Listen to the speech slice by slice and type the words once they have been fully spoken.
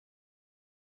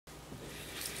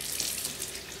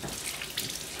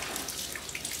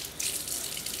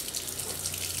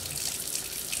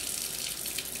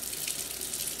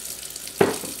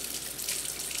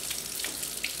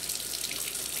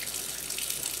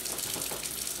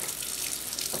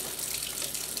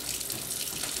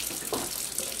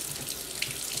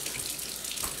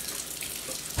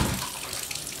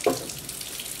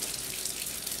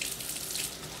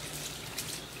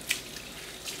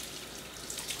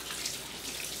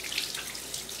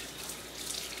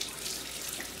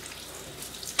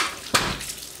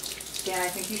Dan, I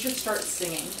think you should start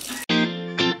singing.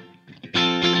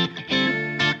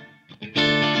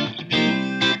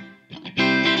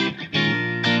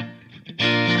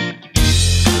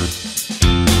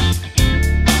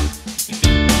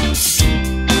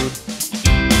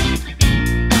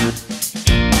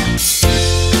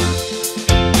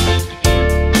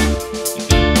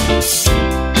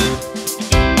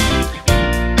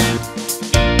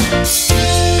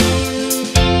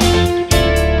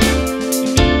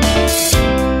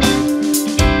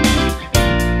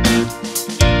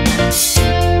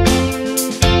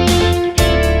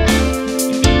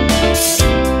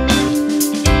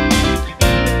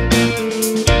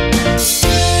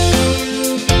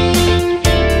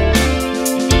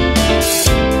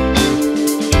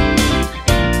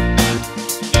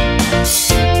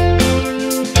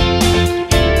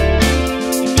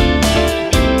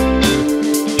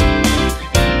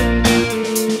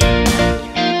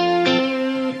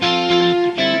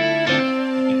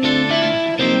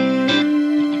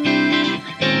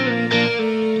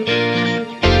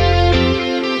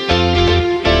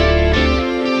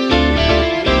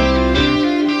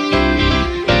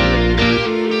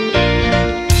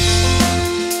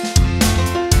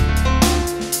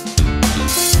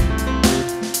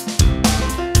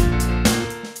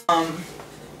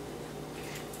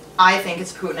 I think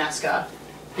it's puttanesca,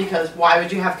 because why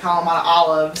would you have kalamata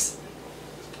olives?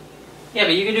 Yeah,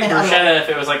 but you could do bruschetta if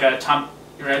it was like a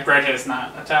granted it's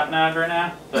not a tapenade right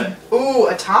now, but... Ooh,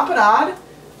 a tapenade?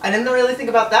 I didn't really think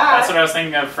about that. That's what I was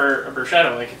thinking of for a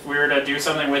bruschetta, like if we were to do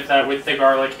something with that, with the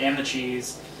garlic and the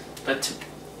cheese, but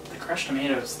the crushed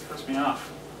tomatoes throws me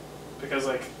off. Because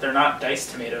like, they're not diced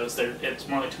tomatoes, it's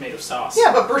more like tomato sauce.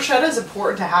 Yeah, but bruschetta is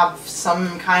important to have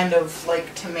some kind of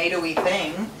like tomatoey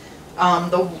thing.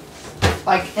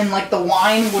 The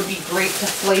wine would be great to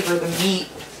flavor the meat,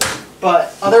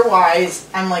 but otherwise,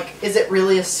 I'm like, is it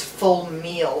really a full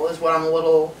meal is what I'm a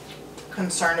little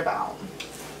concerned about.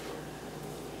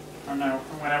 I don't know,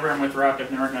 whenever I'm with Rock,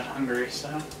 I've never got hungry, so...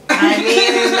 I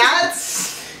mean,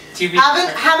 that's...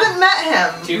 haven't met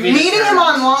him. Meeting him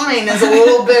online is a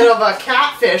little bit of a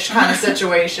catfish kind of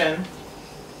situation.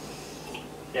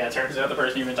 Yeah, it turns out the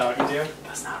person you've been talking to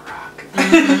does not rock.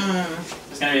 Mm-hmm.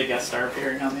 There's gonna be a guest star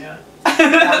appearing on the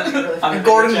that would be really funny.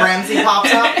 Gordon Ramsay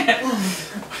pops up.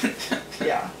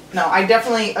 Yeah. No, I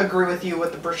definitely agree with you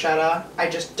with the bruschetta. I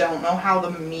just don't know how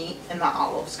the meat and the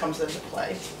olives comes into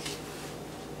play.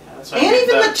 Yeah, and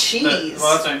even the cheese.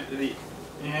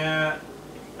 Yeah.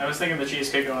 I was thinking the cheese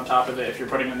could go on top of it if you're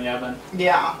putting it in the oven.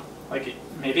 Yeah. Like,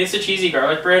 maybe it's a cheesy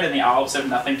garlic bread and the olives have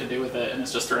nothing to do with it and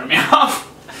it's just throwing me off.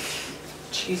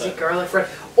 Cheesy garlic bread.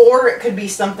 Or it could be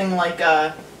something like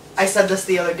I said this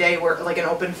the other day, where like an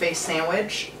open-faced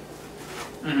sandwich.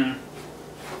 Mm-hmm.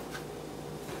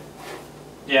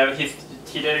 Yeah, but he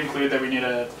did include that we need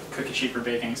a cookie sheet for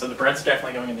baking, so the bread's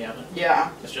definitely going in the oven.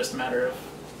 Yeah. It's just a matter of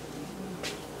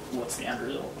what's the end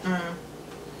result. Mm.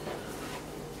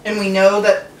 And we know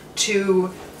that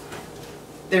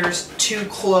there's 2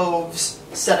 cloves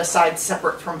set aside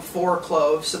separate from 4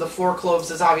 cloves, so the 4 cloves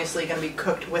is obviously going to be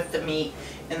cooked with the meat,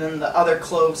 and then the other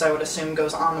cloves I would assume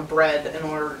goes on the bread in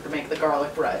order to make the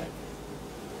garlic bread.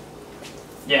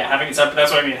 Yeah, having it separate,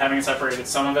 that's what I mean, having it separated.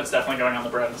 Some of it's definitely going on the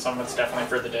bread and some of it's definitely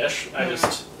for the dish. There's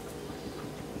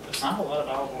not a lot of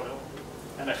olive oil.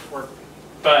 And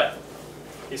but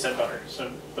he said butter,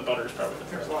 so the butter is probably the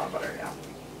There's a lot of butter, yeah.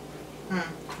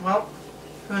 Well,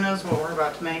 who knows what we're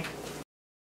about to make.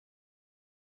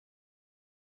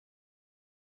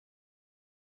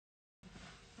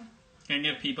 Gonna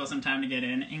give people some time to get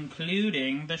in,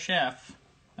 including the chef.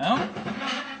 Oh,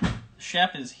 the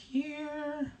chef is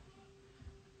here.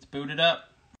 Let's boot it up.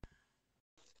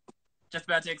 Just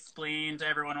about to explain to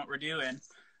everyone what we're doing.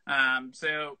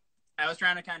 So I was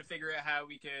trying to kind of figure out how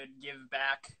we could give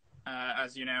back,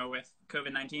 as you know, with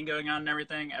COVID-19 going on and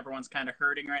everything. Everyone's kind of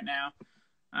hurting right now.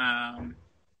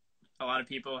 A lot of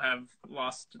people have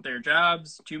lost their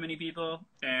jobs, too many people,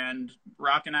 and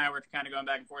Rock and I were kind of going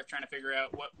back and forth trying to figure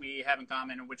out what we have in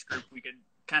common and which group we could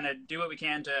kind of do what we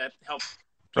can to help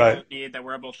people in need that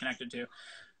we're both connected to.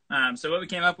 So what we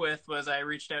came up with was I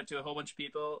reached out to a whole bunch of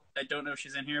people. I don't know if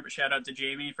she's in here, but shout out to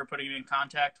Jamie for putting me in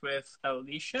contact with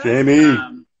Leishla. Jamie!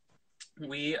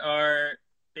 We are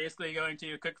basically going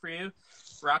to cook for you.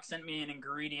 Rock sent me an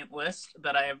ingredient list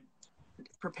that I have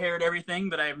prepared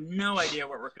everything, but I have no idea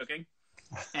what we're cooking.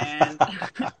 And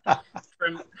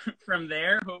from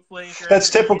there, hopefully...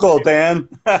 That's typical, Dan.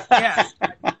 Yeah,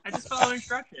 I just follow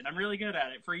instruction. I'm really good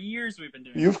at it. For years we've been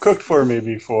doing it. You've cooked for me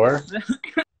before.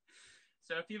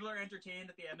 So if people are entertained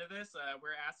at the end of this, we're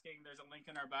asking, there's a link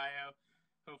in our bio.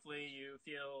 Hopefully you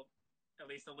feel at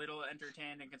least a little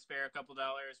entertained and can spare a couple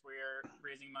dollars, we are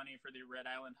raising money for the Red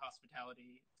Island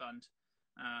Hospitality Fund.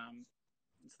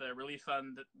 It's the relief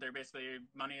fund. They're basically,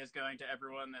 money is going to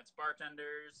everyone that's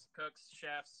bartenders, cooks,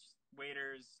 chefs,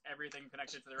 waiters, everything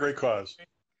connected to the Great cause.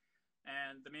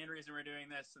 And the main reason we're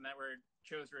doing this and that we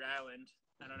chose Rhode Island,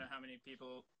 I don't know how many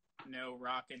people know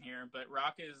Rock in here, but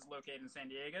Rock is located in San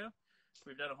Diego.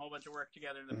 We've done a whole bunch of work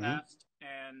together in the past,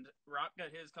 and Rock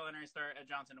got his culinary start at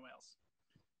Johnson & Wales.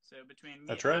 So between me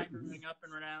and I growing up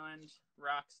in Rhode Island,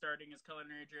 Rock starting his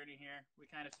culinary journey here, we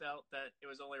kind of felt that it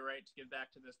was only right to give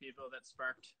back to those people that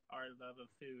sparked our love of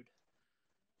food.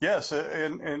 Yes,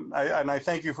 and I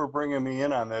thank you for bringing me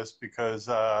in on this because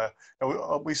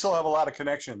we still have a lot of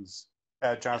connections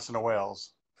at Johnson &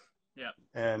 Wales. Yeah.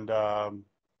 And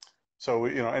so,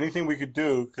 you know, anything we could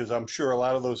do, because I'm sure a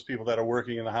lot of those people that are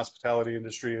working in the hospitality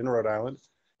industry in Rhode Island,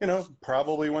 you know,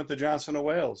 probably went to Johnson &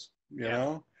 Wales, you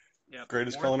know? Yep.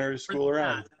 Greatest culinary school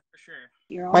around. For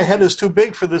sure. My head is too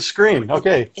big for this screen.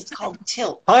 Okay. It's called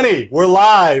tilt. Honey, we're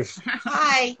live.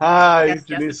 Hi. Hi. Yes,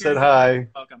 Denise said hi.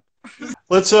 Welcome.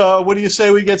 Let's, what do you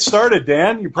say we get started,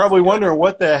 Dan? You're probably wondering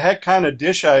what the heck kind of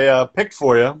dish I picked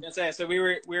for you. So we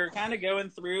were kind of going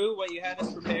through what you had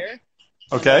us prepare.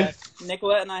 Okay. And,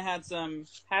 Nicolette and I had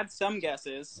some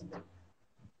guesses.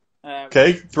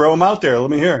 Okay, throw them out there.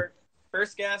 Let me hear.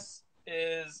 First guess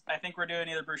is I think we're doing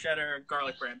either bruschetta or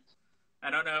garlic bread. I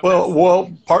don't know.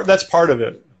 If that's part of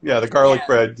it. Yeah, the garlic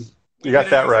bread. You got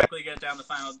that right. Exactly get down the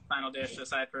final dish.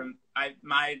 Aside from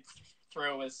my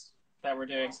throw was that we're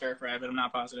doing stir fry, but I'm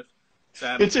not positive.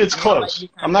 So it's close.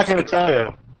 I'm not going to tell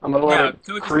you. I'm going to let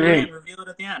it create. And reveal it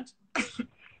at the end.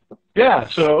 Yeah.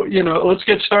 So let's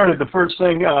get started. The first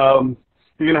thing you're going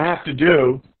to have to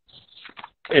do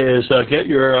is get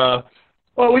your.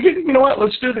 You know what?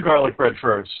 Let's do the garlic bread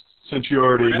first, since you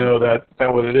already know that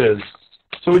what it is.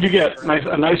 So would you get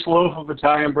a nice loaf of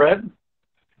Italian bread?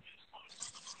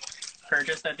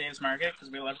 Purchased at Dave's Market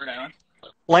because we love Rhode Island.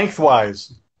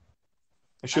 Lengthwise.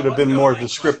 I should have been more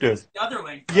descriptive. The other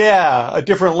length. Yeah, a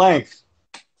different length.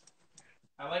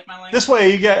 I like my length. This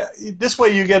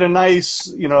way you get a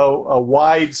nice, a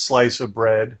wide slice of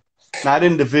bread, not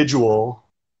individual,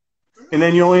 and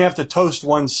then you only have to toast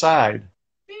one side.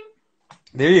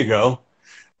 There you go.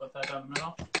 Put that down the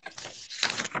middle.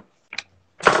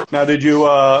 Now, did you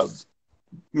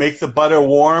make the butter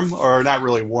warm, or not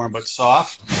really warm, but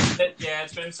soft? Yeah,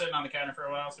 it's been sitting on the counter for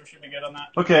a while, so we should be good on that.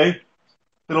 Okay.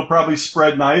 It'll probably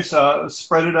spread nice.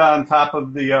 Spread it on top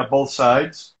of the both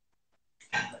sides.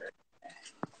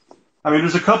 I mean,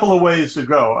 there's a couple of ways to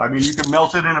go. I mean, you can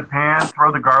melt it in a pan,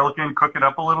 throw the garlic in, cook it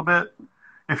up a little bit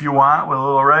if you want, with a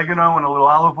little oregano and a little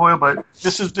olive oil. But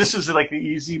this is like the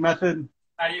easy method.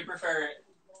 How do you prefer it?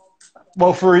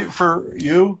 Well, for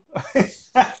you,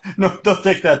 no, don't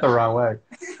take that the wrong way.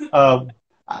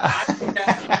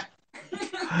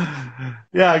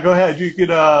 Yeah, go ahead. You could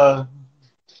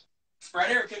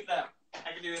spread it or cook that.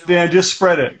 I can do it. Dan, just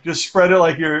spread it. Just spread it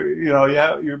like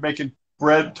you're making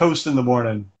bread toast in the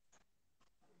morning.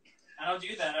 I don't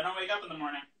do that. I don't wake up in the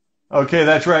morning. Okay,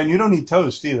 that's right. And you don't need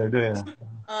toast either, do you?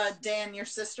 Dan, your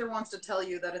sister wants to tell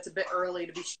you that it's a bit early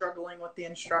to be struggling with the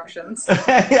instructions.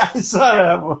 Yeah, I saw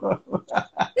that.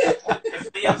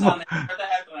 If Liam's on there, start the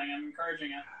heckling. I'm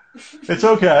encouraging it. It's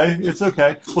okay. It's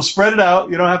okay. Well, spread it out.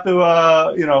 You don't have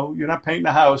to, you're not painting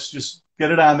a house. Just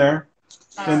get it on there.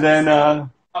 And then... I'm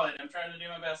trying to do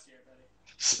my best here, buddy.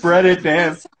 Spread it,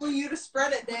 Dan. I'm telling you to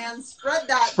spread it, Dan. Spread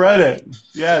that. Spread it.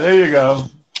 Yeah, there you go.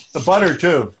 The butter,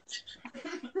 too.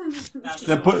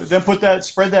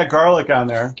 Spread that garlic on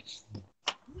there.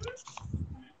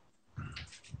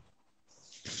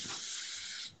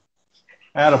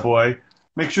 Attaboy.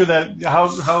 Make sure that,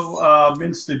 how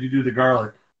minced did you do the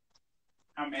garlic?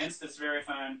 How minced? It's very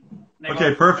fine.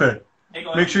 Okay, perfect.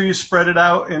 Make sure you spread it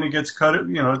out and it gets cut,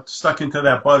 stuck into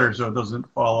that butter so it doesn't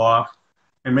fall off.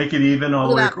 And make it even all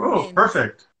the way through. Oh,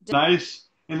 perfect. Nice.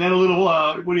 And then a little,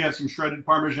 what do you have, some shredded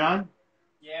Parmesan?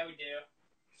 Yeah, we do.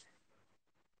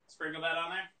 Sprinkle that on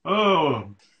there.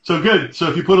 Oh, so good. So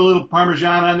if you put a little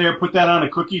Parmesan on there, put that on a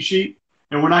cookie sheet.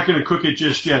 And we're not going to cook it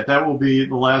just yet. That will be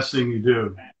the last thing you do.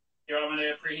 Okay. You want me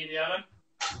to preheat the oven?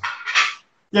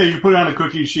 Yeah, you put it on a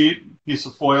cookie sheet, piece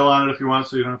of foil on it if you want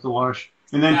so you don't have to wash.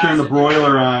 And then turn the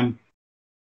broiler on.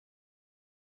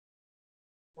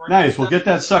 Nice. We'll get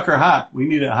that sucker hot. We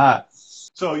need it hot.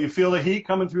 So you feel the heat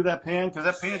coming through that pan? Because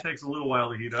that pan takes a little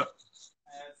while to heat up.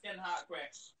 It's getting hot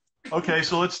quick. Okay,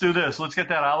 so let's do this. Let's get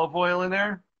that olive oil in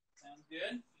there. Sounds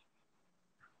good.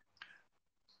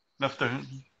 Enough to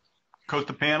coat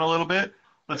the pan a little bit.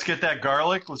 Let's get that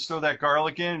garlic. Let's throw that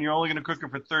garlic in. You're only going to cook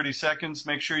it for 30 seconds.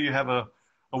 Make sure you have a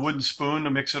a wooden spoon to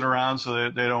mix it around so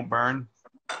that they don't burn.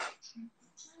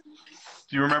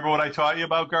 Do you remember what I taught you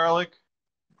about garlic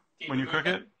when you cook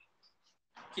it?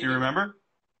 Do you remember?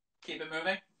 Keep it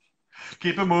moving.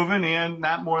 Keep it moving and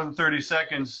not more than 30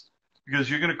 seconds because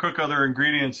you're going to cook other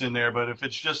ingredients in there. But if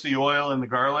it's just the oil and the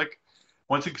garlic,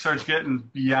 once it starts getting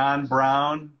beyond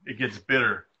brown, it gets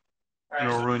bitter. Right,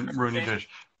 It'll ruin your dish.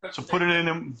 So put it in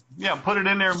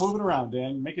there and move it around,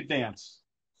 Dan. Make it dance.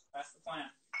 That's the plan.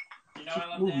 You know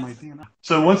I love dance.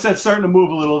 So once that's starting to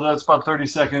move a little, that's about 30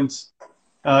 seconds.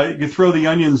 You can throw the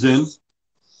onions in.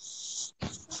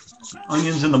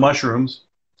 Onions and the mushrooms.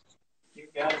 You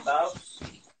got about.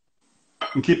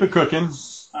 And keep it cooking.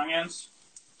 Onions.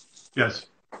 Yes.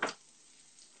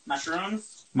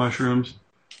 Mushrooms. Mushrooms.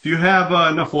 Do you have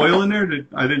enough oil in there?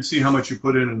 I didn't see how much you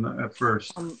put in at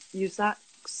first. Use that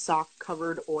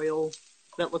sock-covered oil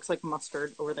that looks like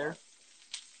mustard over there.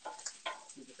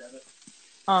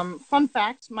 Fun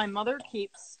fact, my mother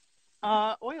keeps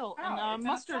oil and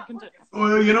mustard containers.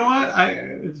 Well, you know what?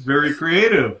 It's very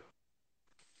creative.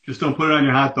 Just don't put it on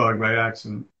your hot dog by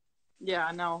accident.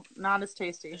 Yeah, no, not as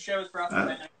tasty. The show is brought to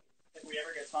you if we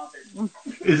ever get sponsored.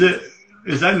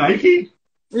 Is that Nike?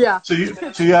 Yeah. So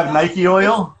you have Nike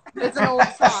oil? It's an old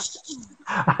sock.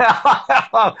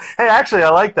 Hey, actually, I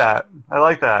like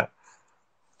that.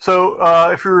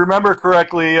 So, if you remember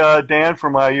correctly, Dan,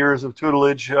 from my years of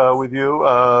tutelage with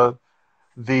you,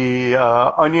 the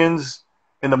onions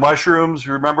and the mushrooms,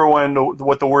 remember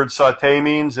what the word saute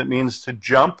means? It means to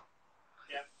jump.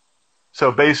 Yeah.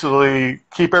 So basically,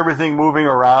 keep everything moving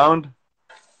around.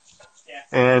 Yeah.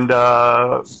 And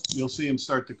you'll see them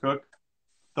start to cook.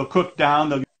 They'll cook down.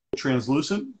 They'll get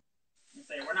translucent.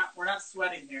 We're not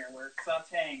sweating here. We're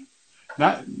sautéing.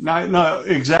 No,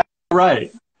 exactly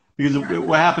right. Because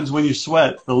what happens when you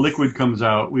sweat? The liquid comes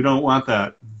out. We don't want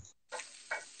that.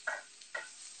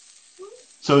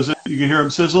 So you can hear them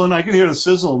sizzling. I can hear the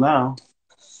sizzle now.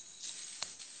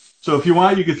 So if you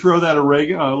want, you could throw that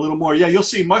oregano a little more. Yeah, you'll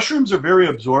see mushrooms are very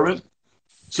absorbent.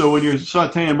 So when you're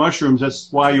sautéing mushrooms,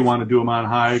 that's why you want to do them on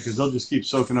high because they'll just keep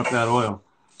soaking up that oil.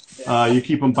 You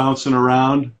keep them bouncing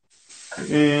around.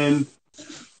 And,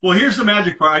 well, here's the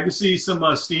magic part. I can see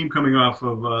some steam coming off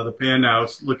of the pan now.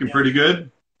 It's looking pretty good.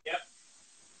 Yep.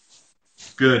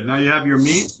 Good. Now you have your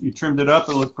meat. You trimmed it up.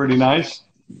 It looked pretty nice.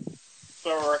 That's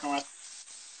what we're working with.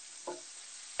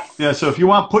 Yeah, so if you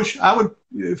want I would,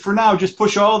 for now, just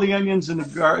push all the onions and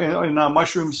the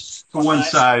mushrooms to one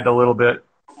side a little bit.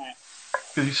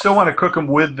 Because you still want to cook them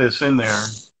with this in there.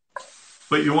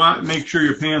 But you want to make sure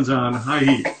your pan's on high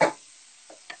heat.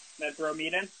 Then throw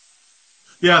meat in?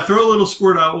 Yeah, throw a little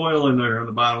squirt of oil in there on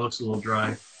the bottom. It looks a little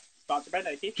dry. Sponsored by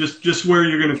Nike. Just where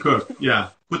you're going to cook. Yeah.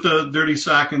 Put the dirty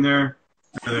sock in there.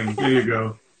 Everything. There you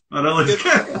go. Oh, that looks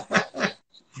good.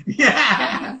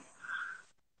 Yeah.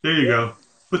 There you go.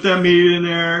 Put that meat in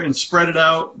there and spread it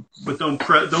out, but don't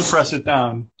press it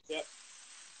down. Yep.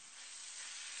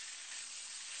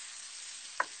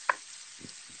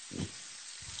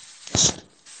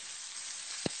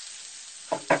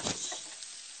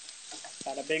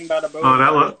 Bada bing, bada boom.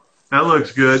 Oh, that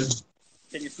looks good.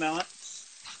 Can you smell it?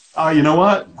 Oh, you know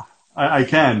what? I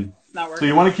can. It's not working. So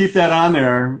you want to keep that on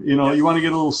there. You know, you want to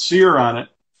get a little sear on it.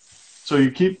 So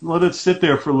you let it sit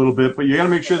there for a little bit, but you got to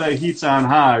make sure that heat's on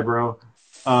high, bro.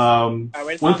 One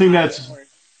thing that's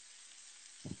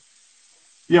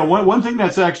one thing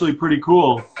that's actually pretty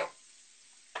cool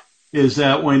is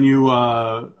that when you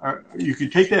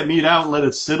could take that meat out and let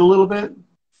it sit a little bit,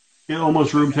 get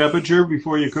almost room temperature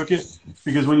before you cook it,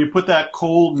 because when you put that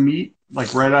cold meat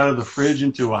like right out of the fridge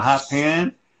into a hot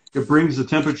pan, it brings the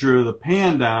temperature of the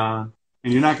pan down,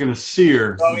 and you're not going to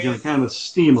sear. You're going to kind of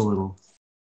steam a little.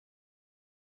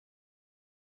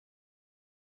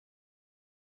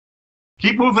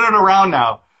 Keep moving it around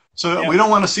now. So we don't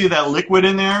want to see that liquid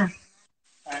in there,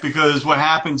 because what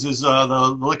happens is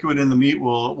the liquid in the meat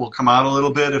will come out a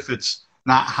little bit if it's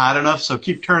not hot enough. So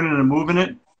keep turning and moving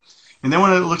it. And then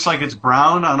when it looks like it's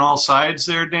brown on all sides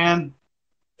there, Dan,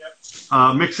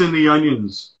 mix in the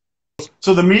onions.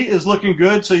 So the meat is looking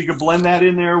good, so you can blend that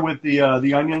in there with the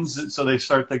onions so they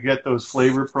start to get those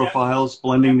flavor profiles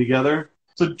blending together.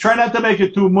 So try not to make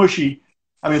it too mushy.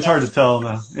 I mean, it's hard to tell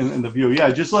in the view.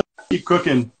 Yeah, just let it keep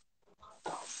cooking.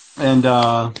 And,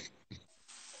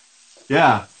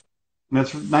 yeah, and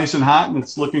that's nice and hot, and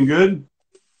it's looking good.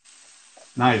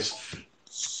 Nice.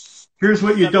 Here's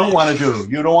what you don't want to do.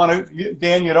 You don't want to,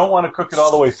 Dan, you don't want to cook it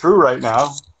all the way through right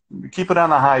now. Keep it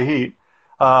on a high heat,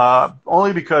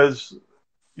 only because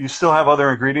you still have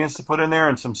other ingredients to put in there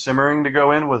and some simmering to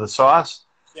go in with the sauce.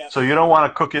 Yeah. So you don't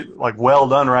want to cook it like well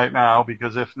done right now,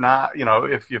 because if not, you know,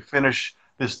 if you finish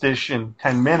this dish in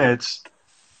 10 minutes,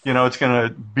 you know, it's going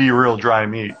to be real dry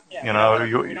meat. Yeah, You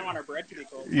know, we don't want our bread to be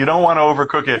cold. you don't want to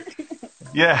overcook it.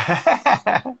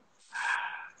 Yeah.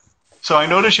 So I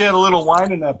noticed you had a little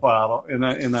wine in that bottle, in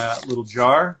that little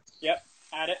jar. Yep,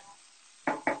 add it.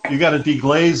 You got to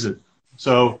deglaze it.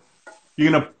 So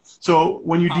so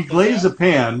when you deglaze a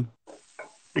pan,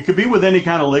 it could be with any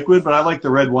kind of liquid, but I like the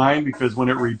red wine because when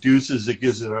it reduces, it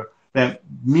gives it that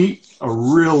meat a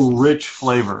real rich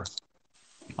flavor.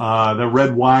 The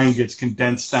red wine gets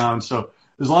condensed down. So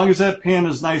as long as that pan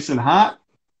is nice and hot,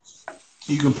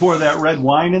 you can pour that red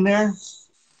wine in there.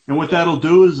 And what that'll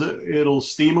do is it'll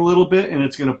steam a little bit, and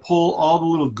it's going to pull all the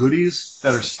little goodies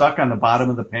that are stuck on the bottom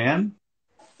of the pan.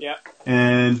 Yeah.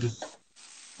 And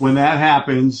when that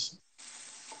happens,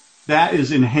 that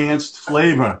is enhanced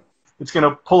flavor. It's going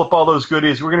to pull up all those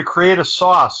goodies. We're going to create a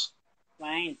sauce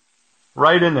right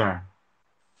in there.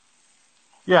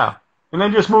 Yeah. And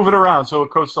then just move it around so it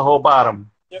coats the whole bottom.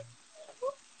 Yep.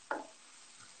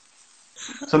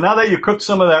 So now that you cooked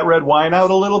some of that red wine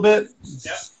out a little bit,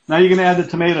 yep. Now you're going to add the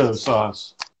tomato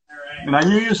sauce. All right. And are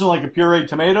you using like a pureed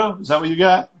tomato? Is that what you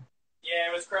got? Yeah,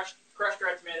 it was crushed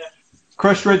red tomato.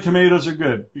 Crushed red tomatoes are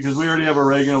good because we already have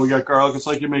oregano. We got garlic. It's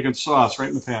like you're making sauce right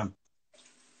in the pan.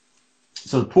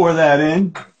 So pour that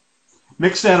in.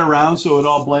 Mix that around so it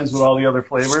all blends with all the other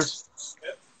flavors.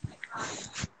 Yep.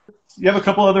 You have a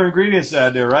couple other ingredients to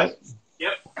add there, right?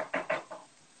 Yep.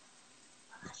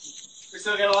 We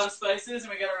still got a lot of spices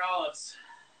and we got our olives.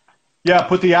 Yeah,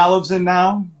 put the olives in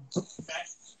now. Okay.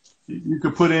 You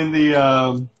could put in the,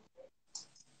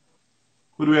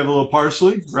 what do we have, a little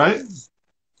parsley, right?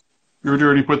 You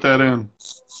already put that in.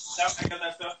 Nope, I got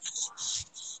that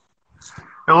stuff.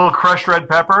 A little crushed red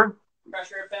pepper.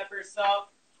 Crushed red pepper, salt.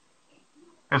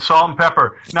 And salt and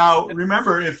pepper. Now,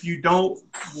 remember, if you don't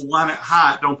want it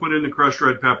hot, don't put in the crushed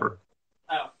red pepper.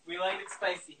 Oh, we like it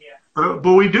spicy here.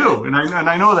 But we do, and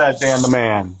I know that, Dan the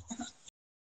man.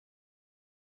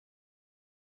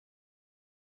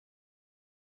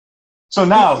 So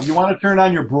now, you want to turn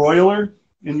on your broiler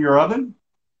in your oven?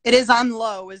 It is on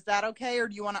low. Is that okay, or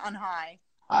do you want it on high?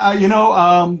 I don't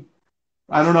know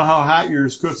how hot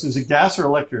yours cooks. Is it gas or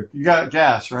electric? You got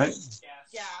gas, right?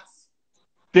 Gas.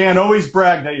 Dan, always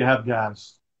brag that you have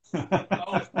gas. Oh,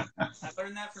 I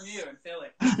learned that from you in Philly.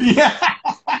 Yeah.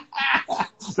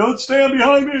 Don't stand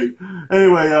behind me.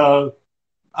 Anyway,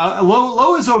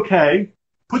 low is okay.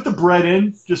 Put the bread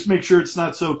in. Just make sure it's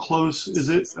not so close. Is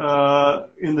it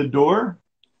in the door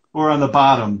or on the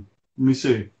bottom? Let me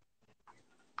see.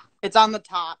 It's on the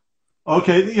top.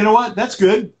 Okay, you know what? That's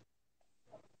good.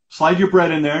 Slide your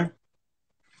bread in there.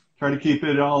 Try to keep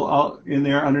it all in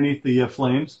there underneath the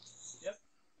flames. Yep.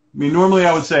 I mean, normally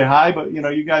I would say high, but,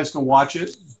 you guys can watch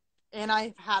it. And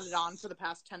I've had it on for the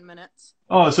past 10 minutes.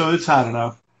 Oh, so it's hot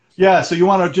enough. Yeah, so you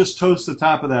want to just toast the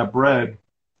top of that bread.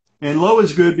 And low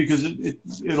is good because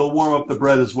it'll warm up the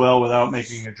bread as well without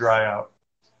making it dry out.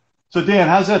 So, Dan,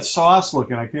 how's that sauce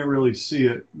looking? I can't really see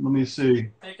it. Let me see.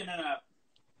 Picking it up.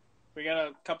 We got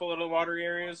a couple little watery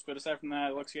areas, but aside from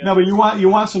that, it looks good. No, but you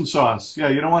want some sauce. Yeah,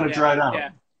 you don't want it dried out.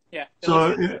 Yeah.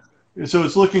 So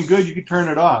it's looking good. You can turn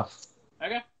it off.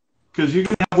 Okay. Because you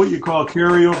can have what you call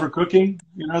carryover cooking.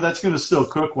 That's going to still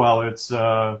cook while it's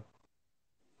in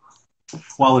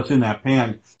that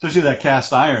pan. Especially that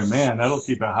cast iron, man, that'll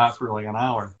keep it hot for like an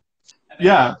hour.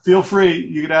 Yeah, feel free.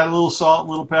 You could add a little salt, a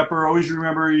little pepper. Always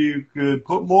remember you could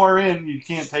put more in. You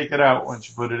can't take it out once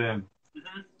you put it in.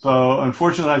 Mm-hmm. So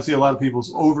unfortunately, I see a lot of people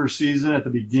over season at the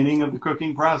beginning of the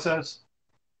cooking process.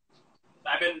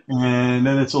 And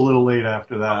then it's a little late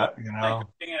after that, I've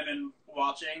been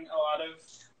watching a lot of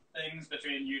things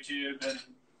between YouTube and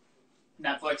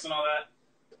Netflix and all that.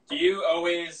 Do you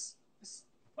always,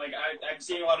 I'm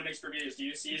seeing a lot of mixed reviews. Do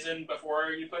you season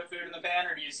before you put food in the pan,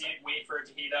 or do you wait for it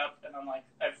to heat up and then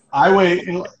I wait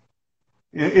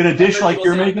in a dish like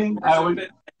you're making. What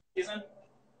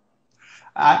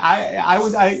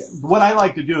I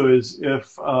like to do is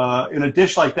if in a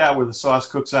dish like that where the sauce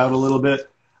cooks out a little bit,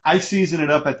 I season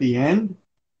it up at the end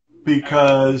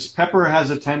because pepper has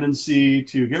a tendency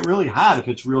to get really hot if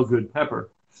it's real good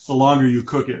pepper. The longer you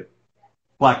cook it,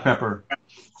 black pepper.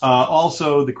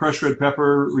 Also, the crushed red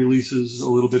pepper releases a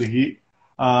little bit of heat,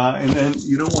 and then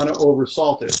you don't want to over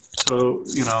salt it. So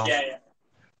Yeah.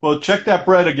 Well, check that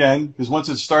bread again because once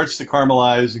it starts to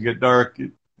caramelize and get dark, it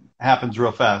happens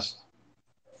real fast.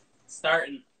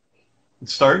 Starting.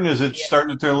 It's starting? Is it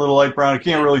starting to turn a little light brown? I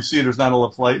can't really see. There's not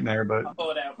enough light in there, but. I'll pull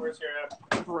it out. Where's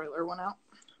your broiler went out?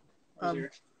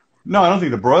 No, I don't think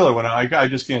the broiler went out. I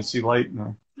just can't see light in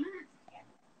there.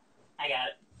 I got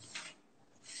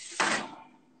it.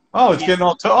 Oh, it's getting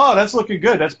all. Oh, that's looking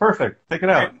good. That's perfect. Take it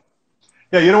out.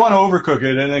 Yeah, you don't want to overcook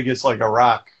it, and it gets like a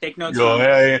rock. Take notes. You go,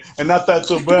 hey, and not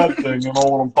that's a bad thing. You know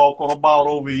what I'm talking about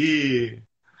over here.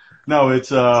 No, it's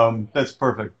that's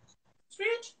perfect.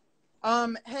 Sweet.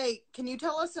 Hey, can you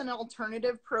tell us an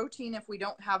alternative protein if we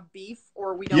don't have beef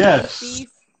or we don't Yes. eat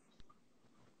beef?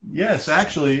 Yes,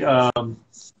 actually,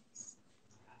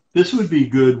 this would be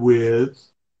good with.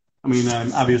 I mean,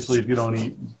 obviously, if you don't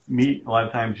eat meat, a lot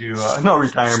of times you no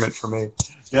retirement for me.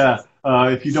 Yeah,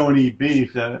 if you don't eat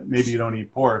beef, maybe you don't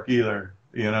eat pork either.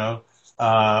 You know,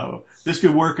 this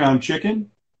could work on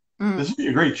chicken. This would be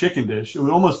a great chicken dish. It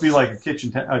would almost be like a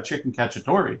chicken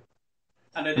cacciatore.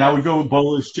 And I would go with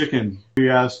boneless chicken. We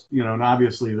asked, you know, and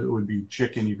obviously that would be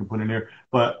chicken you can put in there.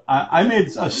 But I made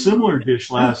a similar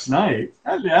dish last night.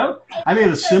 I made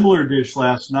a similar dish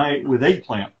last night with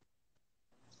eggplant.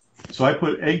 So I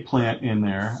put eggplant in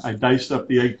there. I diced up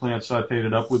the eggplant, sauteed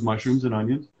it up with mushrooms and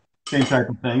onions. Same type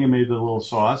of thing, and made the little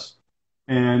sauce.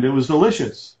 And it was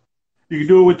delicious. You can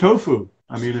do it with tofu.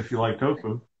 I mean, if you like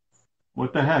tofu.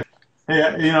 What the heck?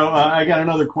 Hey, you know, I got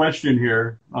another question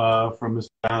here from Mr.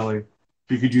 Donnelly.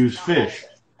 If you could use fish.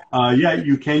 Yeah,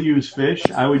 you can use fish.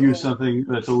 I would use something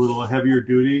that's a little heavier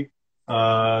duty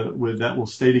that will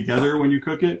stay together when you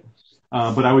cook it.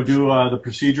 But I would do the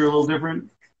procedure a little different.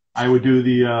 I would do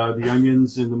the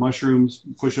onions and the mushrooms,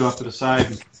 push it off to the side,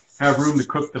 and have room to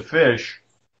cook the fish.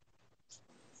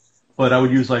 But I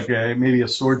would use like maybe a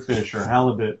swordfish or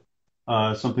halibut,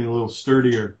 something a little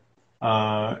sturdier,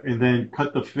 and then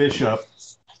cut the fish up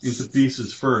into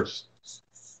pieces first.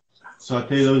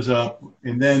 Saute those up,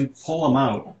 and then pull them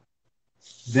out.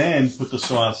 Then put the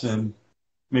sauce in.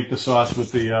 Make the sauce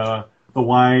with the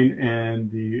wine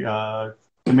and the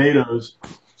tomatoes.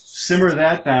 Simmer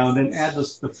that down, then add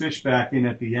the fish back in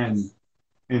at the end.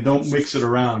 And don't mix it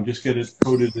around. Just get it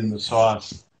coated in the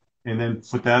sauce. And then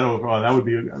put that over. Oh, that would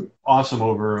be awesome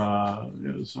over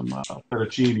some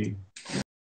fettuccine.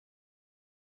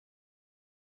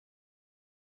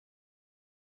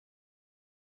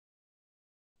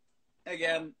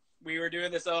 Again, we were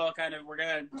doing this all kind of, we're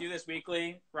going to do this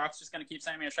weekly. Rock's just going to keep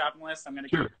sending me a shopping list. I'm going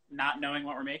to keep not knowing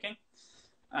what we're making.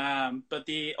 But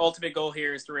the ultimate goal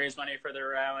here is to raise money for the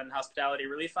Rowan Hospitality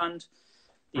Relief Fund.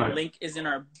 The link is in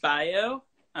our bio.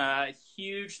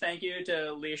 Huge thank you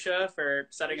to Leishla for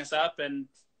setting us up and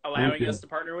allowing us to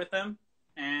partner with them.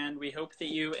 And we hope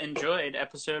that you enjoyed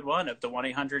episode 1 of the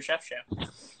 1-800 Chef Show.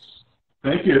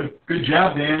 Thank you. Good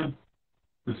job, Dan.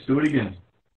 Let's do it again.